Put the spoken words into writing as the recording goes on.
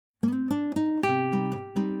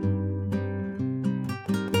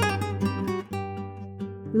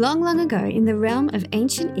Long, long ago, in the realm of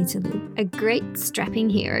ancient Italy, a great strapping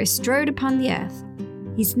hero strode upon the earth.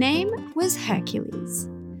 His name was Hercules,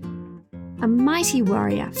 a mighty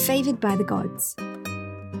warrior favoured by the gods.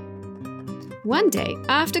 One day,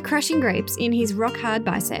 after crushing grapes in his rock-hard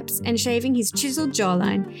biceps and shaving his chiseled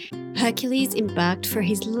jawline, Hercules embarked for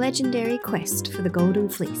his legendary quest for the Golden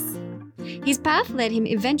Fleece. His path led him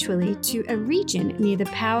eventually to a region near the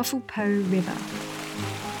powerful Po River.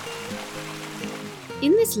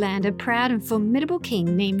 In this land, a proud and formidable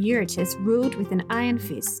king named Eurytus ruled with an iron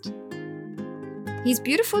fist. His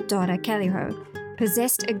beautiful daughter, Calliho,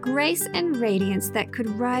 possessed a grace and radiance that could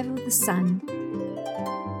rival the sun.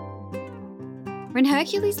 When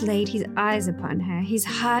Hercules laid his eyes upon her, his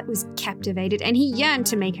heart was captivated and he yearned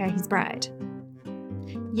to make her his bride.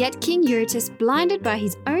 Yet King Eurytus, blinded by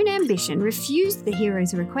his own ambition, refused the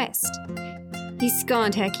hero's request. He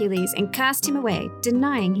scorned Hercules and cast him away,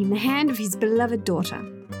 denying him the hand of his beloved daughter.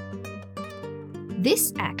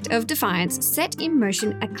 This act of defiance set in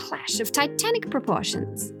motion a clash of titanic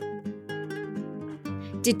proportions.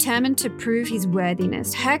 Determined to prove his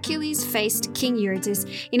worthiness, Hercules faced King Eurytus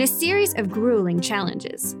in a series of grueling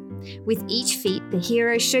challenges. With each feat, the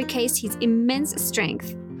hero showcased his immense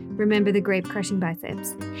strength, remember the grape-crushing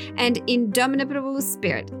biceps, and indomitable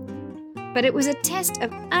spirit. But it was a test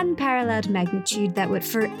of unparalleled magnitude that would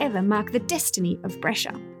forever mark the destiny of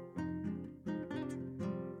Brescia.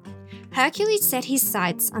 Hercules set his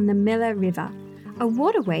sights on the Mela River, a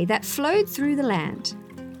waterway that flowed through the land.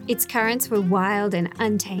 Its currents were wild and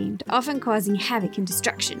untamed, often causing havoc and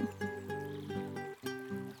destruction.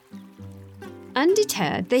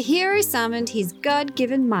 Undeterred, the hero summoned his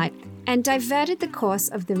God-given might and diverted the course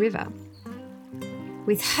of the river.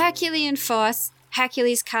 With Herculean force,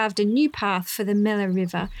 Hercules carved a new path for the Mela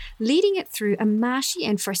River, leading it through a marshy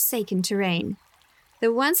and forsaken terrain.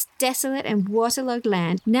 The once desolate and waterlogged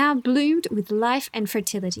land now bloomed with life and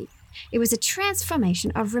fertility. It was a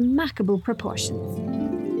transformation of remarkable proportions.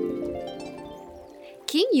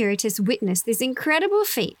 King Eurytus witnessed this incredible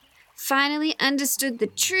feat, finally understood the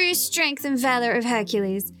true strength and valor of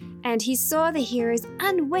Hercules, and he saw the hero's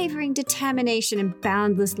unwavering determination and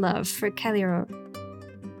boundless love for Calliho.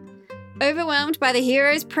 Overwhelmed by the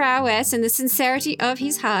hero's prowess and the sincerity of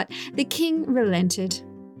his heart, the king relented.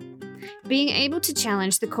 Being able to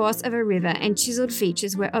challenge the course of a river and chiseled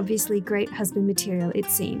features were obviously great husband material, it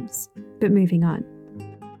seems. But moving on.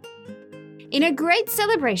 In a great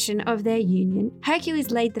celebration of their union,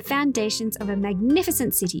 Hercules laid the foundations of a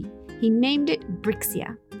magnificent city. He named it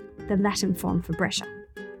Brixia, the Latin form for Brescia.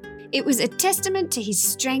 It was a testament to his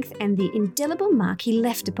strength and the indelible mark he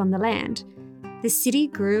left upon the land. The city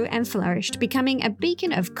grew and flourished, becoming a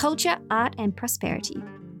beacon of culture, art, and prosperity.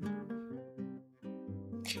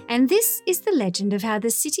 And this is the legend of how the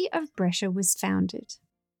city of Brescia was founded.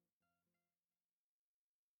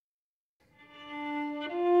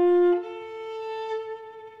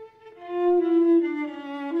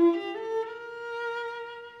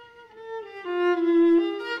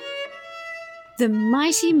 The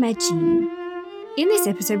mighty Maggini. In this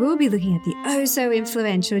episode, we will be looking at the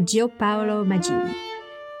oh-so-influential Gio Paolo Maggini.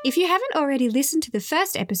 If you haven't already listened to the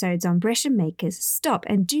first episodes on Brescian makers, stop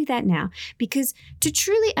and do that now, because to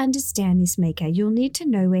truly understand this maker, you'll need to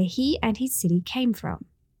know where he and his city came from.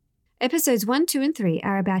 Episodes 1, 2, and 3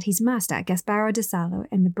 are about his master, Gasparo Da Salo,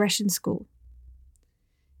 and the Brescian School.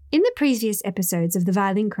 In the previous episodes of the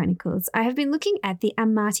Violin Chronicles, I have been looking at the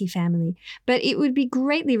Amati family, but it would be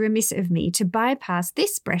greatly remiss of me to bypass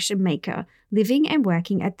this Brescian maker living and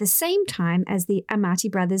working at the same time as the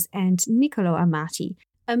Amati brothers and Niccolò Amati,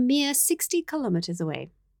 a mere 60 kilometres away.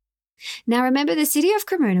 Now remember, the city of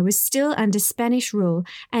Cremona was still under Spanish rule,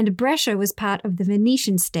 and Brescia was part of the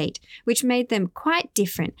Venetian state, which made them quite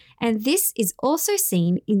different, and this is also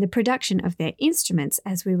seen in the production of their instruments,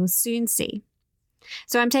 as we will soon see.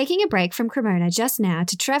 So I'm taking a break from Cremona just now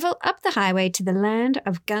to travel up the highway to the land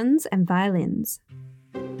of guns and violins.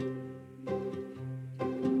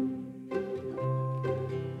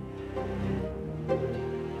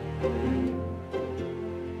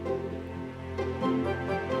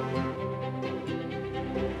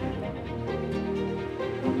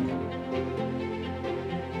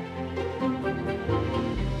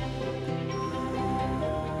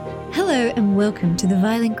 Hello and welcome to the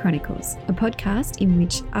Violin Chronicles, a podcast in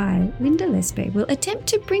which I, Linda Lespe, will attempt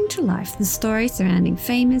to bring to life the story surrounding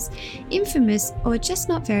famous, infamous, or just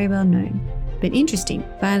not very well known, but interesting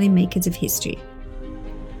violin makers of history.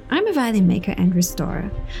 I'm a violin maker and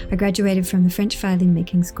restorer. I graduated from the French Violin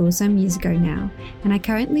Making School some years ago now, and I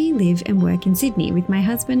currently live and work in Sydney with my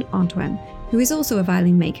husband Antoine, who is also a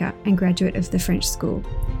violin maker and graduate of the French school.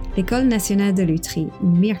 l'École Nationale de Lutherie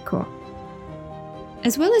in Mirecourt.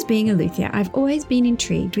 As well as being a luthier, I've always been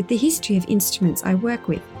intrigued with the history of instruments I work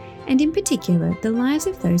with, and in particular, the lives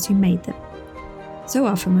of those who made them. So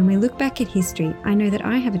often when we look back at history, I know that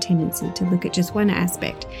I have a tendency to look at just one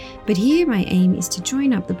aspect, but here my aim is to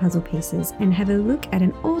join up the puzzle pieces and have a look at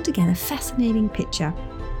an altogether fascinating picture.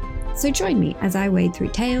 So join me as I wade through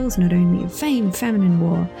tales not only of fame, famine and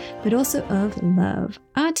war, but also of love,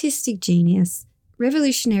 artistic genius,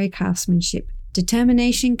 revolutionary craftsmanship,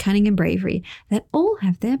 determination, cunning and bravery that all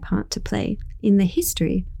have their part to play in the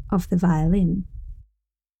history of the violin.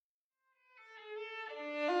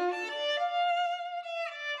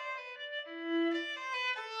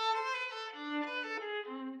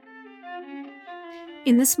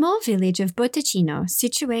 In the small village of Botticino,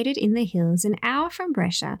 situated in the hills an hour from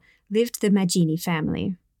Brescia, lived the Maggini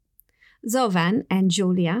family. Giovan and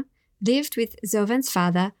Giulia lived with Giovan's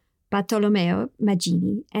father, Bartolomeo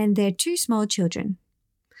Maggini, and their two small children.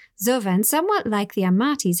 Giovan, somewhat like the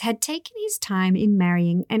Amatis, had taken his time in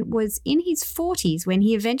marrying and was in his 40s when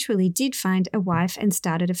he eventually did find a wife and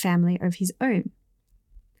started a family of his own.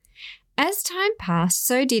 As time passed,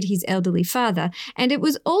 so did his elderly father, and it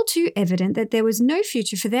was all too evident that there was no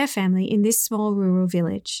future for their family in this small rural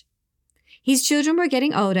village. His children were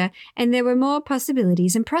getting older, and there were more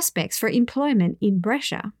possibilities and prospects for employment in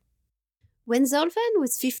Brescia. When Giovan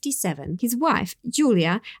was 57, his wife,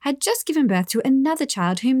 Giulia, had just given birth to another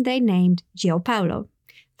child whom they named Gio Paolo,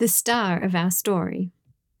 the star of our story.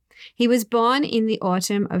 He was born in the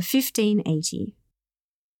autumn of 1580.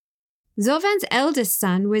 Giovan's eldest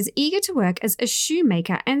son was eager to work as a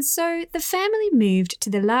shoemaker, and so the family moved to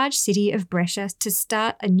the large city of Brescia to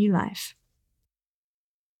start a new life.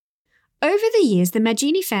 Over the years, the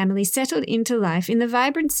Maggini family settled into life in the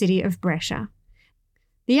vibrant city of Brescia.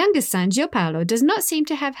 The youngest son, Gio Paolo, does not seem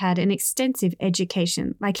to have had an extensive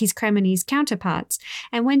education like his Cremonese counterparts,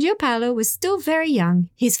 and when Gio Paolo was still very young,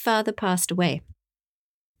 his father passed away.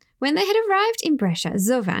 When they had arrived in Brescia,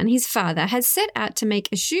 Giovan, his father, had set out to make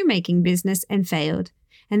a shoemaking business and failed,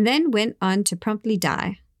 and then went on to promptly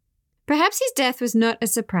die. Perhaps his death was not a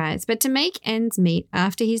surprise, but to make ends meet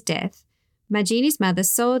after his death, Maggini's mother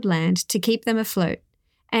sold land to keep them afloat,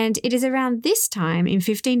 and it is around this time in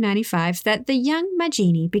 1595 that the young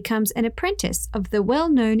Maggini becomes an apprentice of the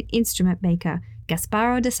well-known instrument maker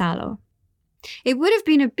Gasparo Da Salo. It would have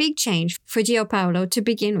been a big change for Gio Paolo to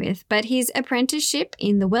begin with, but his apprenticeship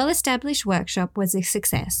in the well-established workshop was a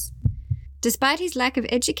success. Despite his lack of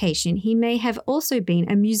education, he may have also been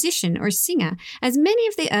a musician or singer, as many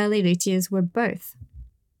of the early luthiers were both.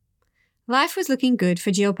 Life was looking good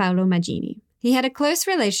for Gio Paolo Maggini. He had a close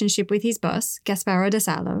relationship with his boss, Gasparo Da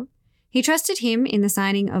Salo. He trusted him in the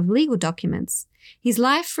signing of legal documents. His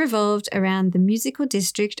life revolved around the musical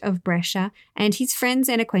district of Brescia and his friends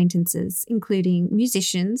and acquaintances, including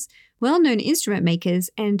musicians, well-known instrument makers,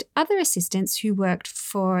 and other assistants who worked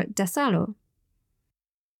for Da Salo.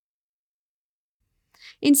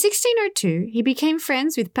 In 1602, he became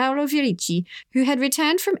friends with Paolo Vierici, who had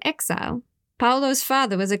returned from exile. Paolo's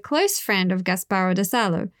father was a close friend of Gasparo Da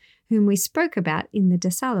Salo, whom we spoke about in the Da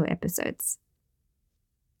Salo episodes.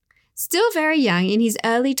 Still very young, in his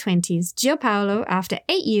early 20s, Gio Paolo, after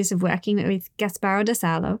 8 years of working with Gasparo Da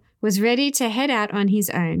Salo, was ready to head out on his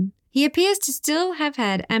own. He appears to still have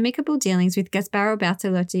had amicable dealings with Gasparo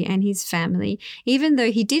Bertolotti and his family, even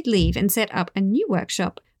though he did leave and set up a new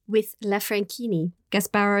workshop with La Franchini,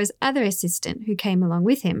 Gasparo's other assistant, who came along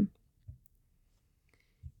with him.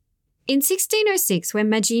 In 1606, when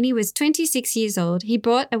Maggini was 26 years old, he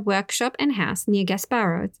bought a workshop and house near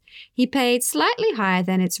Gasparo's. He paid slightly higher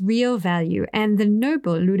than its real value, and the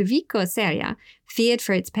noble Ludovico Seria feared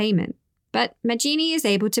for its payment. But Maggini is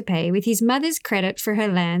able to pay with his mother's credit for her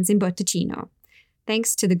lands in Botticino,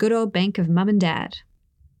 thanks to the good old bank of mum and dad.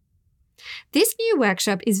 This new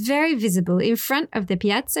workshop is very visible in front of the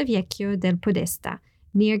Piazza Vecchio del Podesta,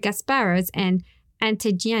 near Gasparo's and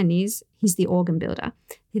Antegiani's, he's the organ builder,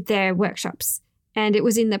 their workshops, and it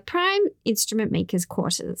was in the prime instrument maker's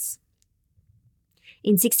quarters.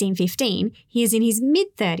 In 1615, he is in his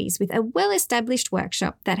mid-30s with a well-established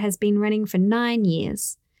workshop that has been running for 9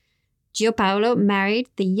 years. Gio Paolo married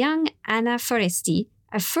the young Anna Foresti,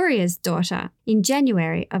 a furrier's daughter, in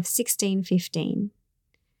January of 1615.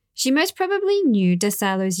 She most probably knew Da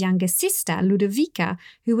Salo's younger sister, Ludovica,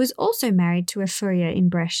 who was also married to a furrier in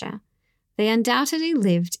Brescia. They undoubtedly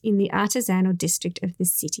lived in the artisanal district of the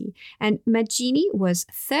city, and Maggini was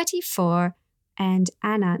 34 and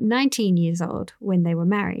Anna 19 years old when they were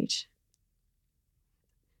married.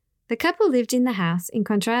 The couple lived in the house in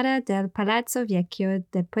Contrada del Palazzo Vecchio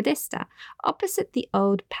del Podesta, opposite the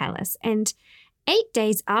old palace, and 8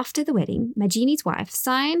 days after the wedding, Maggini's wife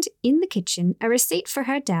signed in the kitchen a receipt for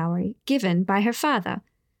her dowry given by her father.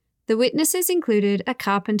 The witnesses included a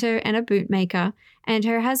carpenter and a bootmaker and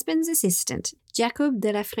her husband's assistant, Jacob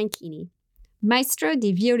della Franchini, maestro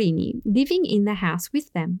di violini, living in the house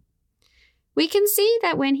with them. We can see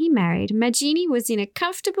that when he married, Maggini was in a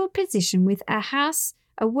comfortable position with a house,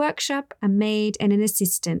 a workshop, a maid, and an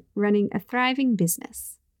assistant running a thriving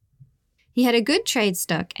business. He had a good trade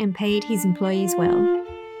stock and paid his employees well.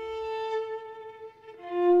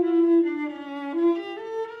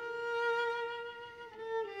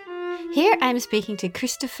 Here I'm speaking to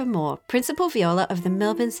Christopher Moore, Principal Viola of the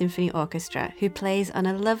Melbourne Symphony Orchestra, who plays on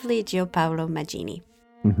a lovely Gio Paolo Maggini.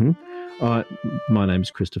 Mm-hmm. My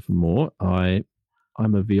name's Christopher Moore. I'm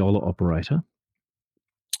a viola operator.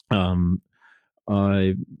 I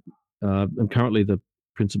am currently the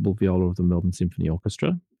Principal Viola of the Melbourne Symphony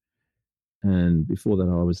Orchestra. And before that,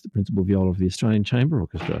 I was the Principal Viola of the Australian Chamber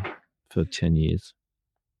Orchestra for 10 years.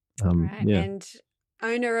 Right. Yeah. And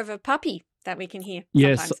owner of a puppy that we can hear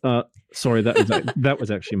sometimes. Yes. Sorry, that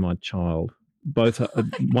was actually my child. Both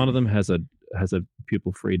one of them has a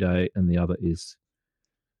pupil-free day, and the other is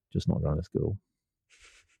just not going to school.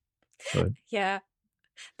 So yeah,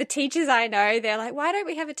 the teachers I know, they're like, "Why don't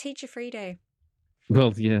we have a teacher-free day?"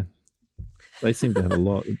 Well, yeah, they seem to have a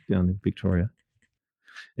lot down in Victoria.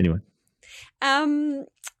 Anyway,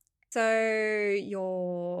 so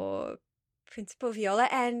you're Principal Viola,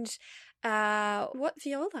 and what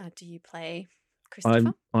viola do you play,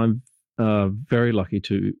 Christopher? I'm very lucky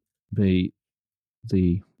to be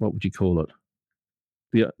the, what would you call it?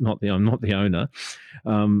 I'm not the owner.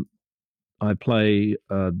 I play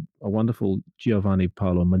a wonderful Giovanni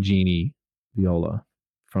Paolo Maggini viola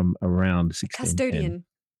from around 1610.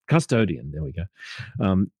 Custodian, there we go.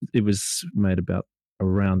 It was made about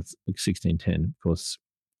around 1610. Of course,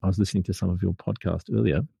 I was listening to some of your podcast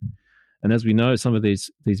earlier, and as we know, some of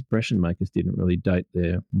these Brescian makers didn't really date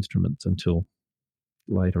their instruments until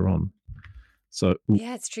later on. So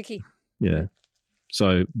yeah, it's tricky. Yeah,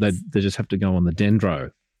 so they just have to go on the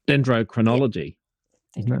dendrochronology.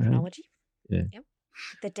 Yep. Dendrochronology. Yeah. Yep.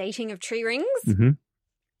 The dating of tree rings. Mm-hmm.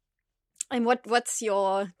 And what's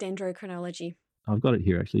your dendrochronology? I've got it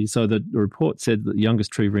here actually. So the report said that the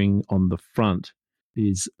youngest tree ring on the front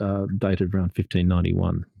is dated around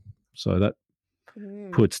 1591. So that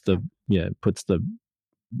puts the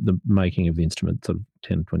making of the instrument sort of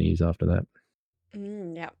 10, 20 years after that.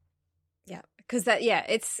 Yeah. Yeah, because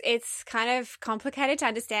it's kind of complicated to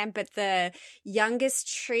understand, but the youngest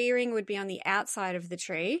tree ring would be on the outside of the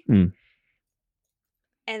tree. Mm.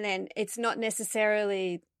 And then it's not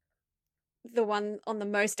necessarily the one on the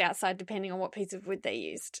most outside, depending on what piece of wood they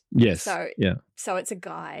used. Yes. So it's a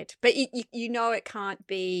guide, but you know it can't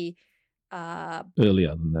be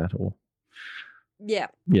earlier than that, or yeah.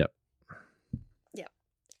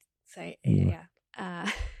 So yeah.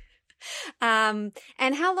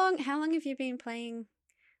 And how long have you been playing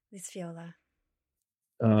this viola?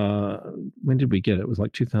 When did we get it? It was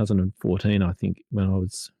like 2014, I think, when I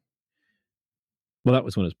was. Well, that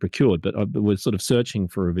was when it was procured, but I was sort of searching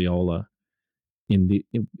for a viola in the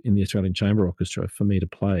Australian Chamber Orchestra for me to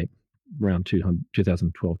play around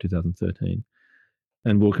 2012, 2013,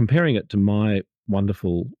 and we're comparing it to my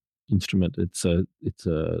wonderful instrument. It's a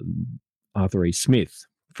Arthur E. Smith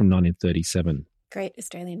from 1937. Great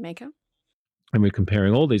Australian maker. And we're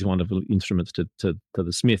comparing all these wonderful instruments to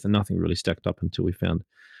the Smith, and nothing really stacked up until we found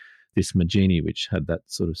this Maggini, which had that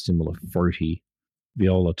sort of similar throaty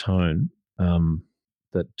viola tone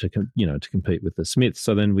that to compete with the Smith.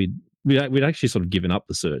 So then we'd actually sort of given up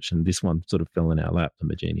the search, and this one sort of fell in our lap, the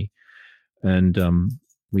Maggini, and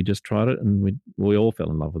we just tried it, and we all fell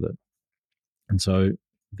in love with it. And so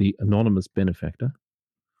the anonymous benefactor,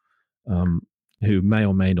 who may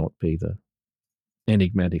or may not be the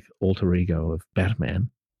enigmatic alter ego of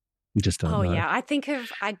Batman, we just don't know. Oh yeah, I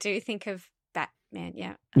do think of Batman.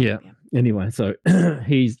 Yeah. Yeah. Anyway, so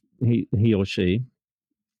he or she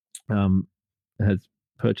has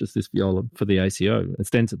purchased this viola for the ACO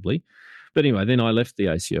ostensibly, but anyway, then I left the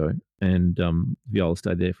ACO, and viola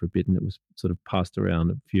stayed there for a bit, and it was sort of passed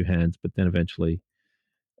around a few hands, but then eventually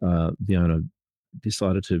the owner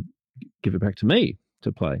decided to give it back to me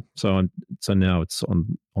to play. So now it's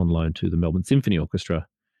on loan to the Melbourne Symphony Orchestra,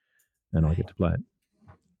 and I get to play it.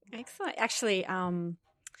 Excellent. Actually,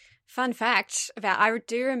 fun fact I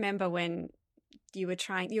do remember when you were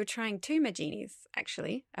trying two Magginis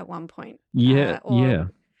actually at one point. Yeah.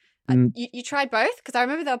 You tried both? Because I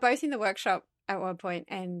remember they were both in the workshop at one point,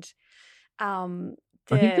 and I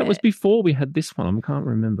think that was before we had this one. I can't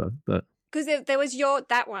remember, but because there was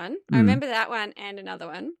that one. I remember that one and another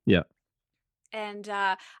one. Yeah. And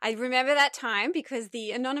I remember that time because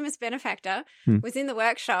the anonymous benefactor was in the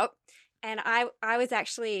workshop, and I was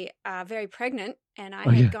actually very pregnant, and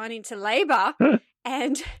I had gone into labour.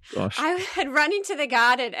 And I had run into the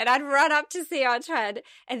garden, and I'd run up to see Archad,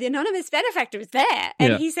 and the anonymous benefactor was there.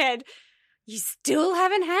 And he said, "You still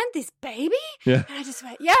haven't had this baby?" Yeah. And I just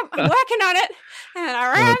went, "Yep, I'm working on it." And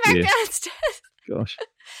I ran back downstairs. Gosh.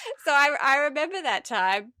 So I remember that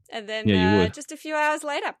time. And then just a few hours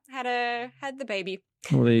later, had the baby.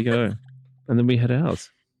 Well, there you go. And then we had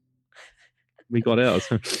ours. We got ours.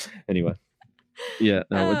 Anyway. Yeah,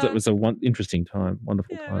 no, it was a interesting time,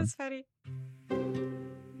 wonderful time. Yeah, it was funny.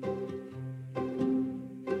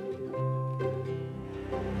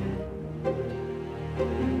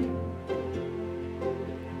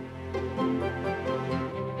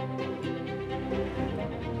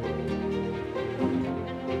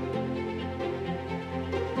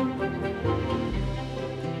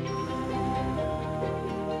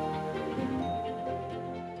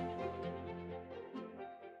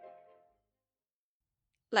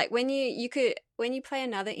 Like when you play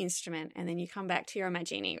another instrument and then you come back to your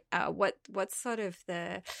Maggini, what's sort of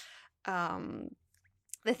the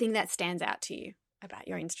thing that stands out to you about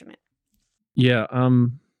your instrument? Yeah,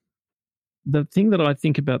 the thing that I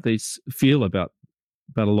think about feel about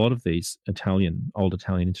a lot of these old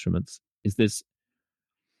Italian instruments is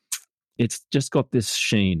it's just got this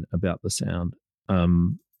sheen about the sound.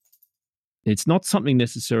 It's not something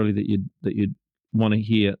necessarily that you'd want to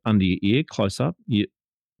hear under your ear close up.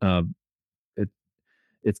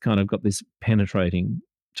 It's kind of got this penetrating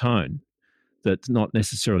tone that's not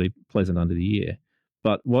necessarily pleasant under the ear.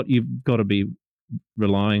 But what you've got to be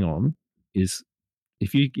relying on is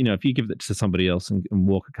if you give it to somebody else and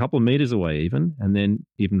walk a couple of meters away and then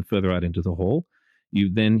even further out into the hall,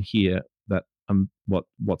 you then hear that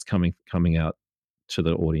what's coming out to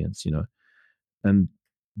the audience, and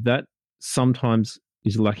that sometimes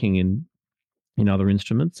is lacking in other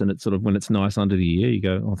instruments, and it's sort of when it's nice under the ear, you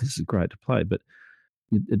go, "Oh, this is great to play," but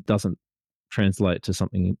it doesn't translate to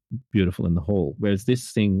something beautiful in the hall. Whereas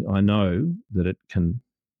this thing, I know that it can,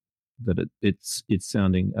 it's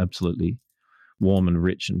sounding absolutely warm and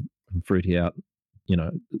rich and fruity out,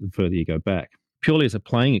 the further you go back. Purely as a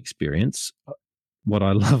playing experience, what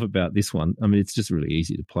I love about this one, I mean, it's just really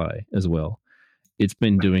easy to play as well. It's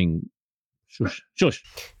been doing shush, shush.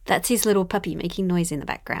 That's his little puppy making noise in the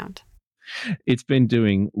background. It's been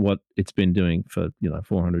doing what it's been doing for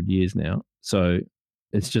 400 years now. So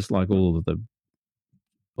it's just like all of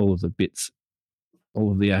the bits,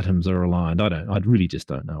 all of the atoms are aligned. I really just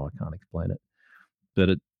don't know. I can't explain it, but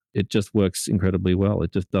it just works incredibly well.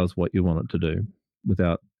 It just does what you want it to do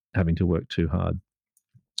without having to work too hard.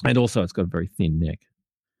 And also, it's got a very thin neck,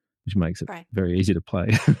 which makes it very easy to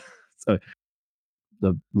play. So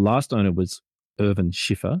the last owner was Irvin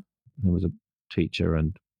Schiffer, who was a teacher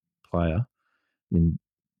and player in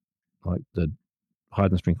like the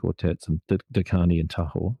Haydn string quartets and Decani and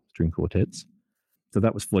Tahoe string quartets. So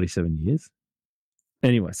that was 47 years.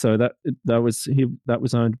 Anyway, so that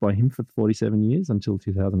was owned by him for 47 years until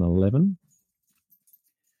 2011.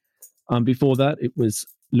 Before that, it was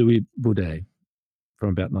Louis Boudet from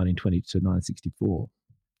about 1920 to 1964.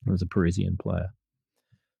 He was a Parisian player.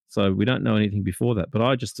 So we don't know anything before that, but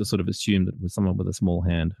I just sort of assumed that it was someone with a small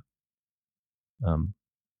hand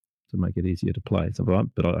to make it easier to play. So,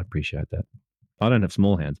 but I appreciate that. I don't have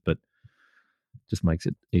small hands, but it just makes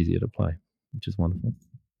it easier to play, which is wonderful.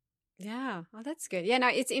 Yeah, well, that's good. Yeah, no,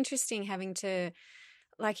 it's interesting having to,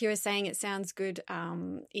 like you were saying, it sounds good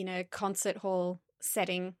in a concert hall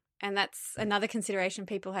setting, and that's another consideration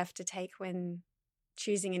people have to take when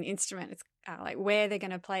choosing an instrument. It's like where they're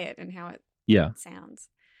going to play it and how it sounds.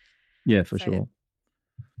 Yeah, for sure.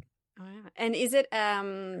 And is it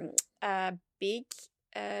a big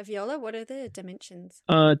viola? What are the dimensions?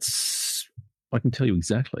 I can tell you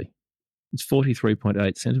exactly. It's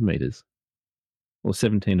 43.8 centimeters, or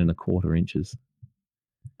 17 and a quarter inches.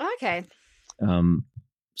 Okay.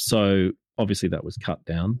 So obviously that was cut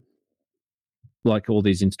down. Like all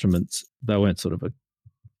these instruments, they weren't sort of a,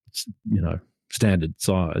 standard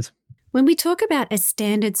size. When we talk about a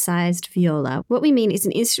standard-sized viola, what we mean is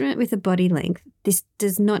an instrument with a body length, this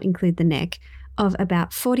does not include the neck, of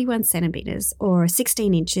about 41 centimetres or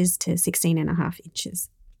 16 inches to 16 and a half inches,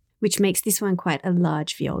 which makes this one quite a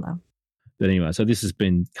large viola. But anyway, so this has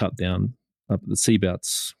been cut down. The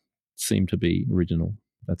C-bouts seem to be original.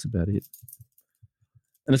 That's about it.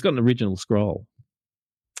 And it's got an original scroll.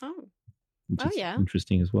 Oh. Which is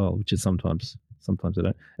interesting as well, which is sometimes I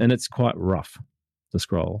don't. And it's quite rough, the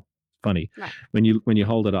scroll. Funny. Right. When you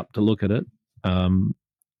hold it up to look at it,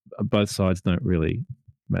 both sides don't really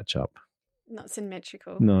match up. Not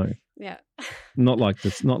symmetrical. No. Yeah. Not like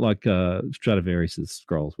this. Not like Stradivarius's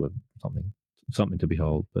scrolls were something to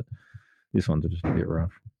behold, but this one's just a bit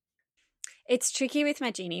rough. It's tricky with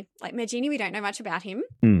Maggini. Like Maggini, we don't know much about him.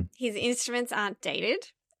 His instruments aren't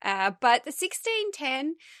dated. But the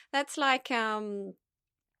 1610, that's like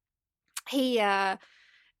he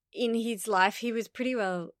in his life he was pretty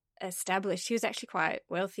well established. He was actually quite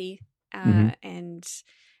wealthy, and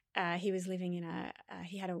he was living in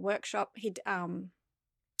he had a workshop. He'd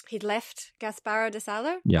left Gasparo Da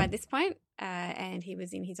Salo by this point, and he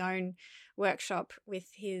was in his own workshop with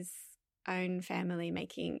his own family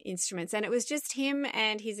making instruments, and it was just him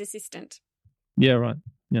and his assistant. Yeah, right.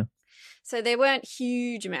 Yeah. So there weren't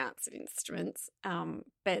huge amounts of instruments,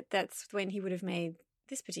 but that's when he would have made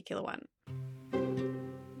this particular one.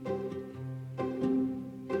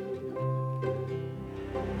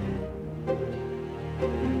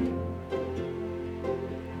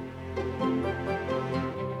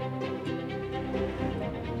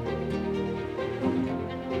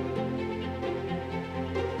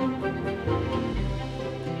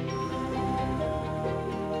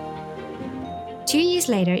 2 years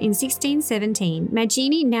later, in 1617,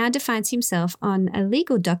 Maggini now defines himself on a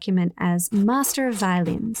legal document as Master of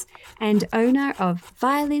Violins and owner of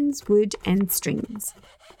Violins, Wood and Strings.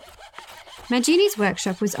 Maggini's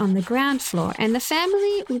workshop was on the ground floor and the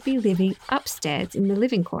family would be living upstairs in the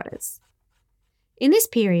living quarters. In this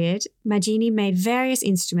period, Maggini made various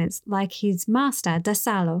instruments like his master Da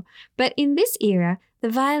Salo, but in this era, the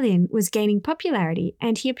violin was gaining popularity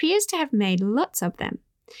and he appears to have made lots of them.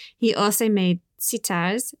 He also made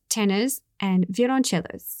sitars, tenors, and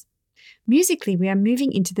violoncellos. Musically, we are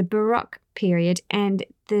moving into the Baroque period and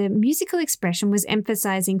the musical expression was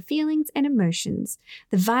emphasizing feelings and emotions.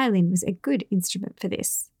 The violin was a good instrument for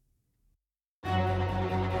this.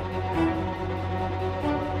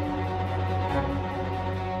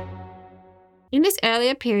 In this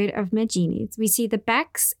earlier period of Maggini's, we see the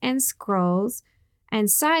backs and scrolls and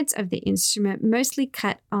sides of the instrument mostly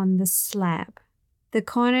cut on the slab. The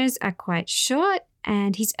corners are quite short,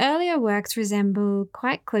 and his earlier works resemble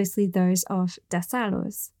quite closely those of Da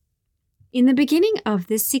Salo's. In the beginning of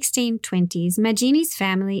the 1620s, Maggini's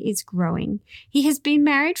family is growing. He has been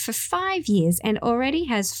married for 5 years and already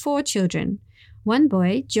has 4 children, 1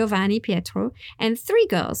 boy, Giovanni Pietro, and 3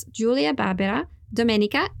 girls, Giulia Barbara,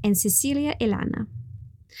 Domenica, and Cecilia Elana.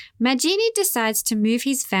 Maggini decides to move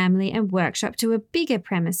his family and workshop to a bigger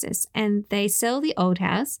premises, and they sell the old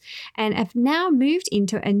house and have now moved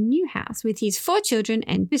into a new house with his 4 children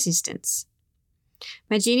and assistants.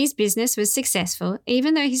 Maggini's business was successful,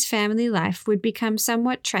 even though his family life would become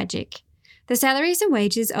somewhat tragic. The salaries and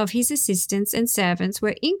wages of his assistants and servants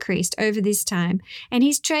were increased over this time, and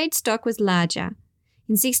his trade stock was larger.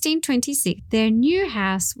 In 1626, their new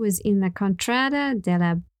house was in the Contrada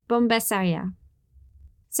della Bombassaria.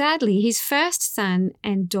 Sadly, his first son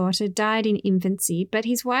and daughter died in infancy, but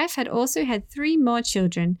his wife had also had 3 more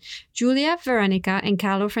children, Giulia, Veronica, and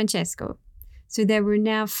Carlo Francesco. So there were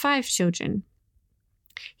now 5 children.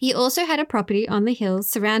 He also had a property on the hills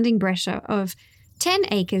surrounding Brescia of 10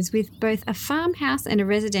 acres with both a farmhouse and a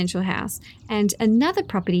residential house, and another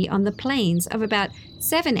property on the plains of about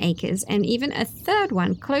 7 acres, and even a third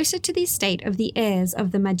one closer to the estate of the heirs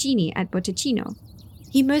of the Maggini at Botticino.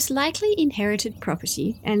 He most likely inherited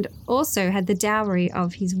property and also had the dowry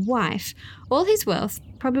of his wife. All his wealth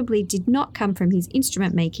probably did not come from his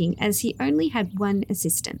instrument making, as he only had 1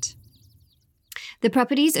 assistant. The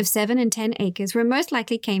properties of 7 and 10 acres were most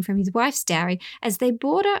likely came from his wife's dowry, as they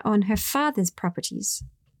border on her father's properties.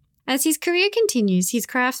 As his career continues, his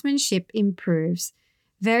craftsmanship improves.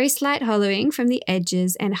 Very slight hollowing from the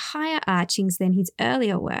edges and higher archings than his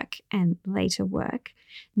earlier work and later work,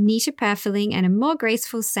 neater paraffiling and a more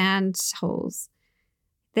graceful sound holes.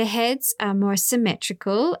 The heads are more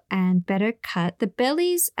symmetrical and better cut. The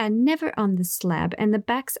bellies are never on the slab and the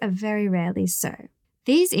backs are very rarely so.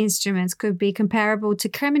 These instruments could be comparable to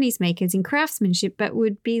Cremonese makers in craftsmanship but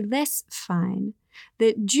would be less fine.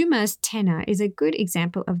 The Dumas tenor is a good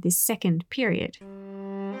example of this second period.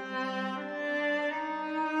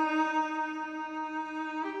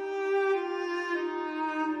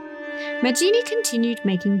 Maggini continued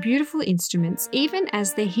making beautiful instruments even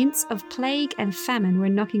as the hints of plague and famine were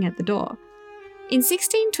knocking at the door. In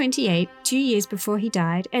 1628, 2 years before he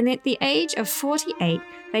died, and at the age of 48,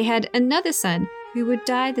 they had another son who would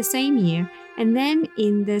die the same year, and then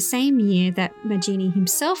in the same year that Maggini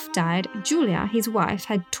himself died, Giulia, his wife,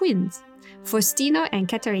 had twins, Faustino and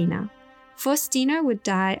Caterina. Faustino would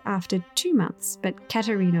die after 2 months, but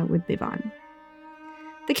Caterina would live on.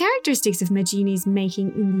 The characteristics of Maggini's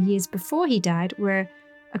making in the years before he died were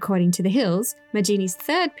according to the Hills, Maggini's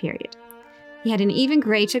third period. He had an even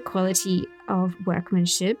greater quality of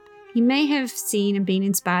workmanship. He may have seen and been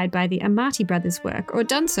inspired by the Amati brothers' work or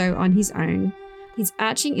done so on his own. His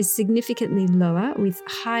arching is significantly lower with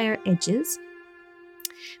higher edges.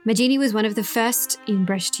 Maggini was one of the first in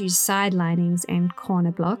Brescia to use side linings and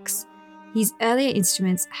corner blocks. His earlier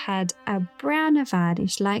instruments had a browner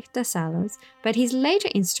varnish like Da Salo's, but his later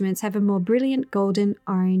instruments have a more brilliant golden,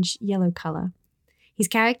 orange, yellow colour. His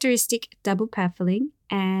characteristic double purfling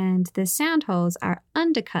and the sound holes are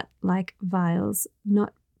undercut like viols,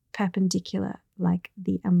 not perpendicular like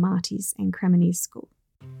the Amati's and Cremonese school.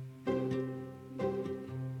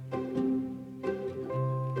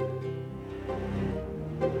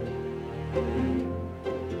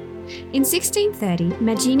 In 1630,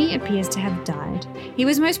 Maggini appears to have died. He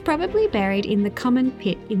was most probably buried in the common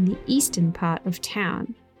pit in the eastern part of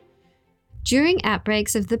town. During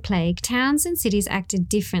outbreaks of the plague, towns and cities acted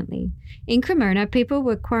differently. In Cremona, people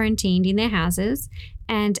were quarantined in their houses,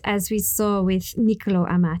 and as we saw with Niccolo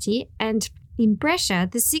Amati, and in Brescia,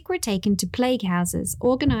 the sick were taken to plague houses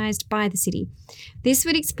organised by the city. This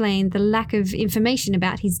would explain the lack of information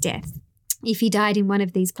about his death, if he died in one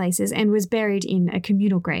of these places and was buried in a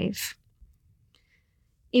communal grave.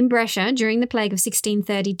 In Brescia, during the plague of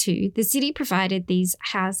 1632, the city provided these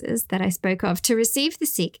houses that I spoke of to receive the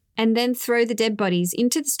sick and then throw the dead bodies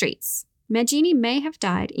into the streets. Maggini may have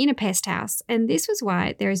died in a pest house, and this was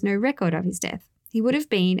why there is no record of his death. He would have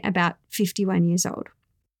been about 51 years old.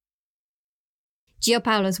 Gio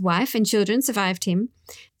Paolo's wife and children survived him.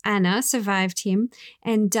 Anna survived him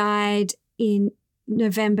and died in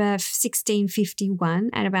November 1651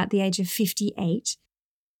 at about the age of 58.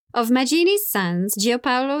 Of Maggini's sons, Gio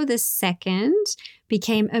Paolo II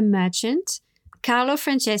became a merchant, Carlo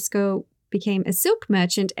Francesco became a silk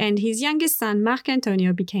merchant, and his youngest son, Marco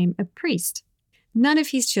Antonio, became a priest. None of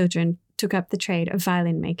his children took up the trade of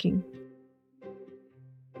violin making.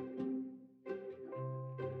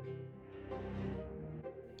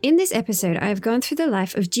 In this episode, I have gone through the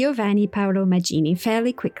life of Giovanni Paolo Maggini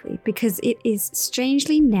fairly quickly because it is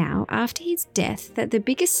strangely now, after his death, that the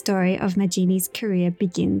biggest story of Maggini's career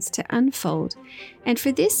begins to unfold. And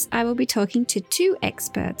for this, I will be talking to two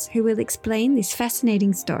experts who will explain this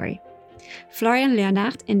fascinating story, Florian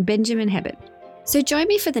Leonhardt and Benjamin Hebert. So join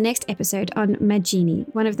me for the next episode on Maggini,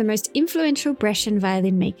 one of the most influential Brescian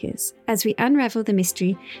violin makers, as we unravel the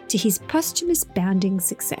mystery to his posthumous bounding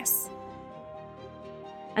success.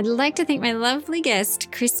 I'd like to thank my lovely guest,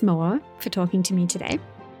 Chris Moore, for talking to me today.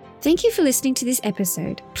 Thank you for listening to this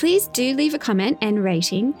episode. Please do leave a comment and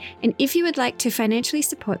rating. And if you would like to financially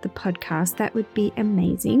support the podcast, that would be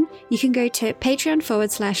amazing. You can go to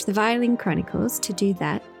Patreon/The Violin Chronicles to do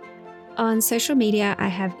that. On social media, I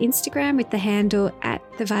have Instagram with the handle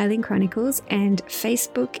 @The Violin Chronicles, and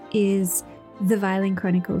Facebook is The Violin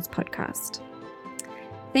Chronicles Podcast.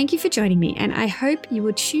 Thank you for joining me, and I hope you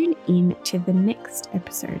will tune in to the next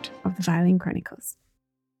episode of The Violin Chronicles.